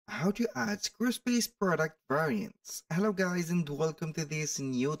how to add Squarespace product variants. Hello guys and welcome to this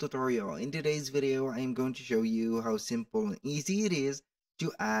new tutorial. In today's video, I am going to show you how simple and easy it is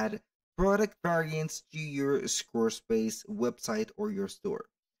to add product variants to your Squarespace website or your store.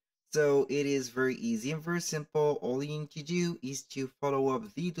 So it is very easy and very simple. All you need to do is to follow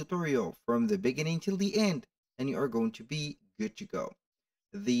up the tutorial from the beginning till the end and you are going to be good to go.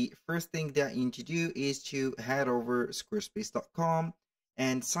 The first thing that you need to do is to head over squarespace.com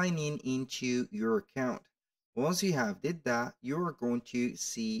and sign in into your account. Once you have did that, you're going to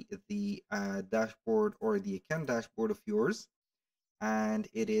see the dashboard or the account dashboard of yours, and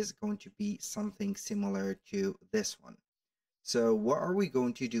it is going to be something similar to this one. So what are we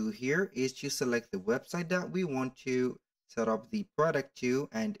going to do here is to select the website that we want to set up the product to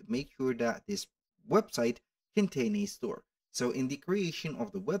and make sure that this website contains a store. So in the creation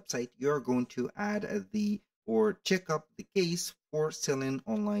of the website, you're going to add or check up the case for selling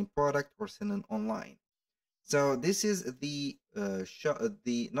online product or selling online. So this is the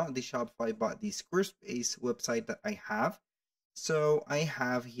not the Shopify but the Squarespace website that I have. So I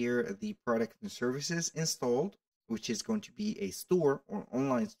have here the product and services installed, which is going to be a store or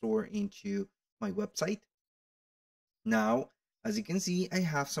online store into my website. Now, as you can see, I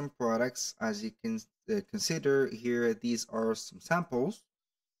have some products. As you can consider here, these are some samples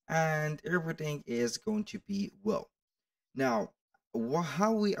and everything is going to be well. Now,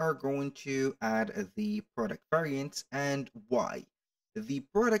 how we are going to add the product variants and why. The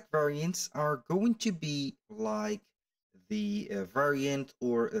product variants are going to be like the variant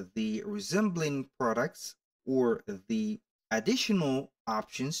or the resembling products or the additional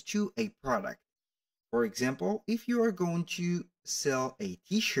options to a product. For example, if you are going to sell a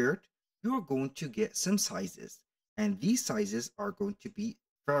t-shirt, you are going to get some sizes, and these sizes are going to be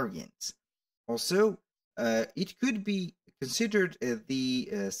variants. Also, it could be considered the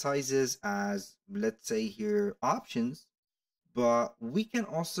sizes as, let's say here, options, but we can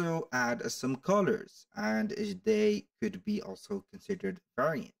also add some colors, and they could be also considered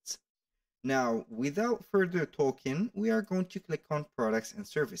variants. Now, without further talking, we are going to click on products and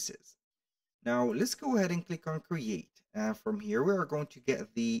services. Now, let's go ahead and click on create. And from here, we are going to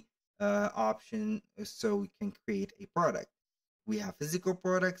get the option so we can create a product. We have physical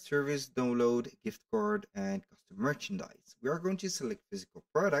product, service, download, gift card, and custom merchandise. We are going to select physical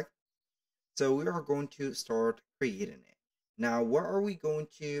product. So we are going to start creating it. Now, what are we going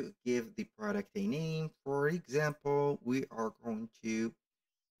to give the product a name? For example, we are going to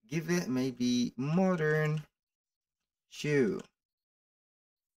give it maybe modern shoe.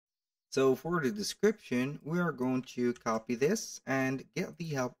 So for the description, we are going to copy this and get the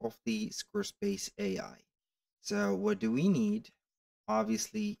help of the Squarespace AI. So what do we need?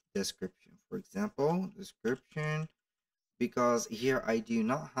 Obviously, description. For example, description, because here I do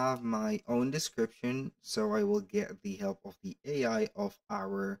not have my own description, so I will get the help of the AI of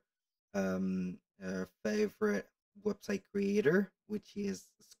our favorite website creator, which is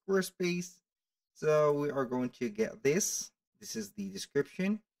Squarespace. So we are going to get this. This is the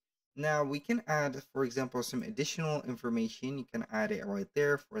description. Now we can add, for example, some additional information. You can add it right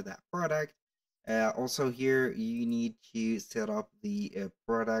there for that product. Also here, you need to set up the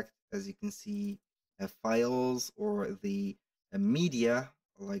product, as you can see, files or the media,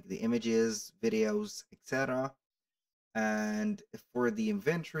 like the images, videos, etc. And for the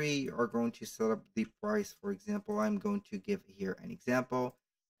inventory, you are going to set up the price. For example, I'm going to give here an example.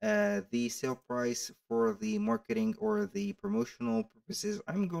 The sale price for the marketing or the promotional purposes,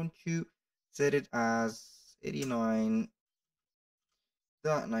 I'm going to set it as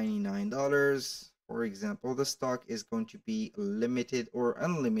 $89.99. For example, the stock is going to be limited or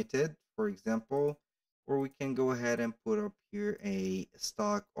unlimited, for example, or we can go ahead and put up here a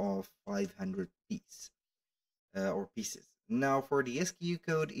stock of 500 pieces. Now for the SKU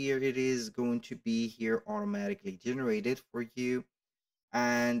code here, it is going to be here automatically generated for you.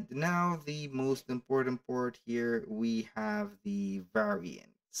 And now the most important part here, we have the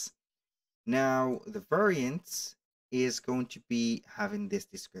variants. Now the variants is going to be having this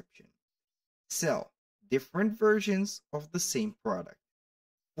description. Sell different versions of the same product.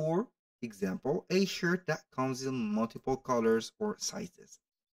 For example, a shirt that comes in multiple colors or sizes.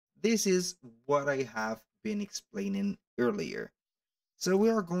 This is what I have been explaining earlier. So we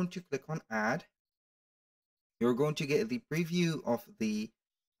are going to click on add. You're going to get the preview of the,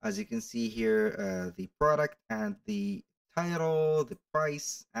 as you can see here, the product and the title, the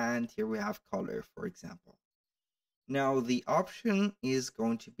price, and here we have color, for example. Now the option is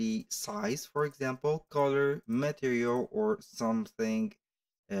going to be size, for example, color, material, or something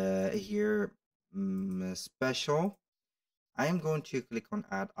here special. I am going to click on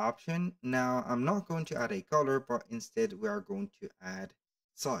add option. Now I'm not going to add a color, but instead we are going to add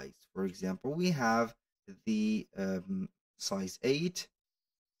size. For example, we have the size 8,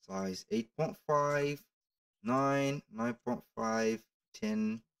 size 8.5, 9, 9.5,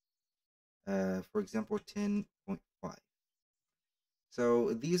 10, for example, 10.5.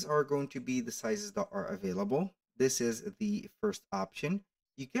 So these are going to be the sizes that are available. This is the first option.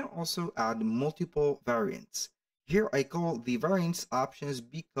 You can also add multiple variants. Here I call the variants options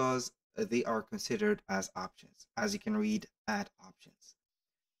because they are considered as options. As you can read, add options.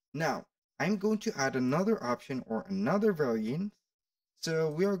 Now, I'm going to add another option or another variant. So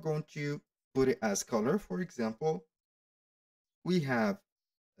we are going to put it as color. For example, we have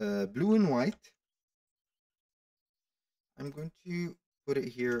blue and white. I'm going to put it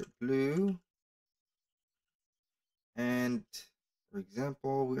here blue, and for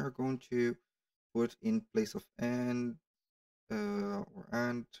example we are going to put in place of and or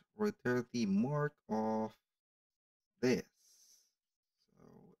and right there the mark of this. So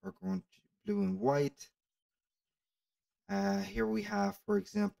we are going to blue and white. Here we have, for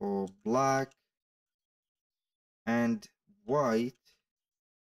example, black and white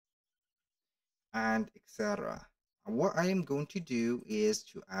and etc. What I am going to do is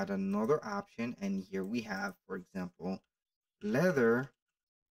to add another option, and here we have, for example, leather.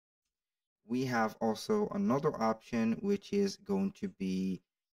 We have also another option, which is going to be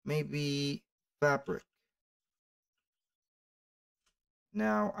maybe fabric.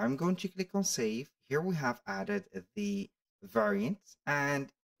 Now I'm going to click on save. Here we have added the variants,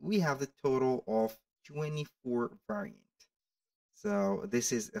 and we have the total of 24 variants. So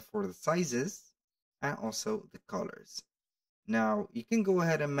this is for the sizes and also the colors. Now you can go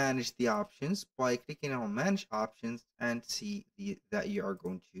ahead and manage the options by clicking on manage options and see that you are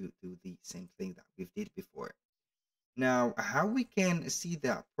going to do the same thing that we did before. Now how we can see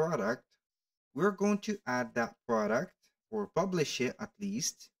that product, we're going to add that product or publish it at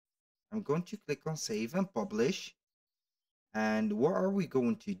least. I'm going to click on save and publish. And what are we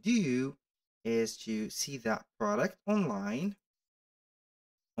going to do is to see that product online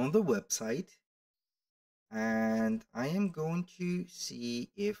on the website. And I am going to see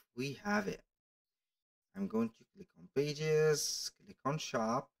if we have it. I'm going to click on pages, click on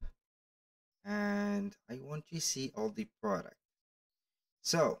shop, and I want to see all the product.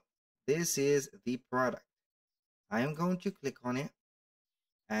 So this is the product. I am going to click on it,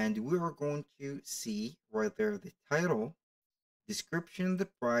 and we are going to see right there the title, description, the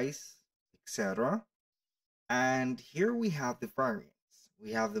price, etc. And here we have the variants.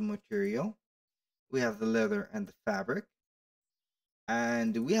 We have the material, we have the leather and the fabric,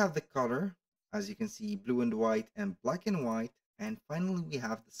 and we have the color, as you can see, blue and white and black and white. And finally we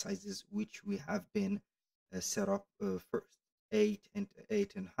have the sizes, which we have been set up first: 8 and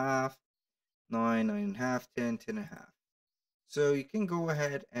 8.5, 9, 9.5, 10, 10.5. So you can go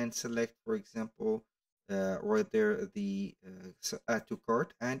ahead and select, for example, right there the add to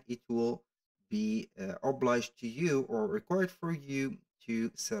cart, and it will be obliged to you or required for you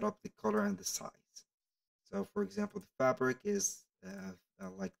to set up the color and the size. So for example, the fabric is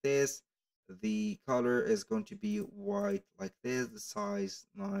like this, the color is going to be white like this, the size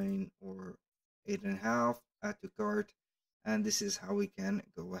 9 or 8.5, add to cart, and this is how we can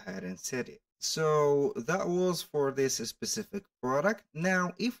go ahead and set it. So that was for this specific product.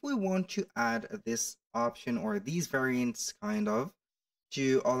 Now if we want to add this option or these variants kind of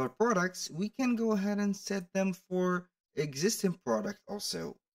to other products, we can go ahead and set them for existing product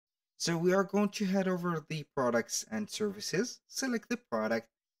also. So we are going to head over the products and services, select the product,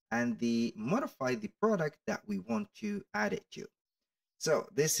 and modify the product that we want to add it to. So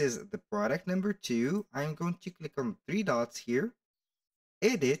this is the product number 2. I'm going to click on 3 dots here,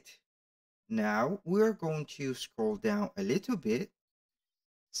 edit. Now we are going to scroll down a little bit.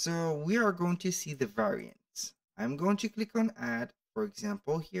 So we are going to see the variants. I'm going to click on add. For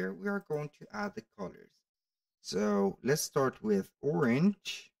example, here we are going to add the colors. So let's start with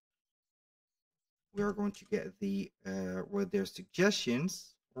orange. We are going to get the where there's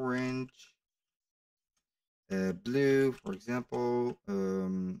suggestions: orange, blue, for example,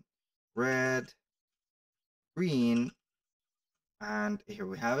 red, green, and here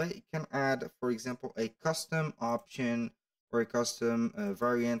we have it. You can add, for example, a custom option or a custom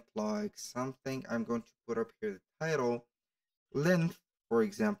variant, like something. I'm going to put up here the title, length, for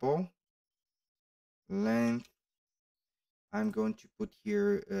example, length. I'm going to put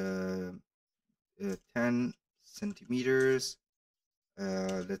here 10 centimeters.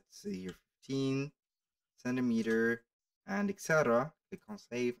 Let's say here 15 centimeter, and etc. Click on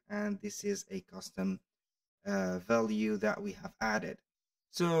save, and this is a custom value that we have added.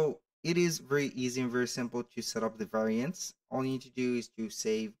 So it is very easy and very simple to set up the variants. All you need to do is to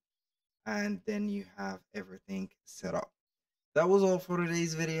save, and then you have everything set up. That was all for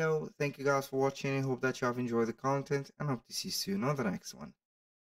today's video. Thank you guys for watching. I hope that you have enjoyed the content, and hope to see you soon on the next one.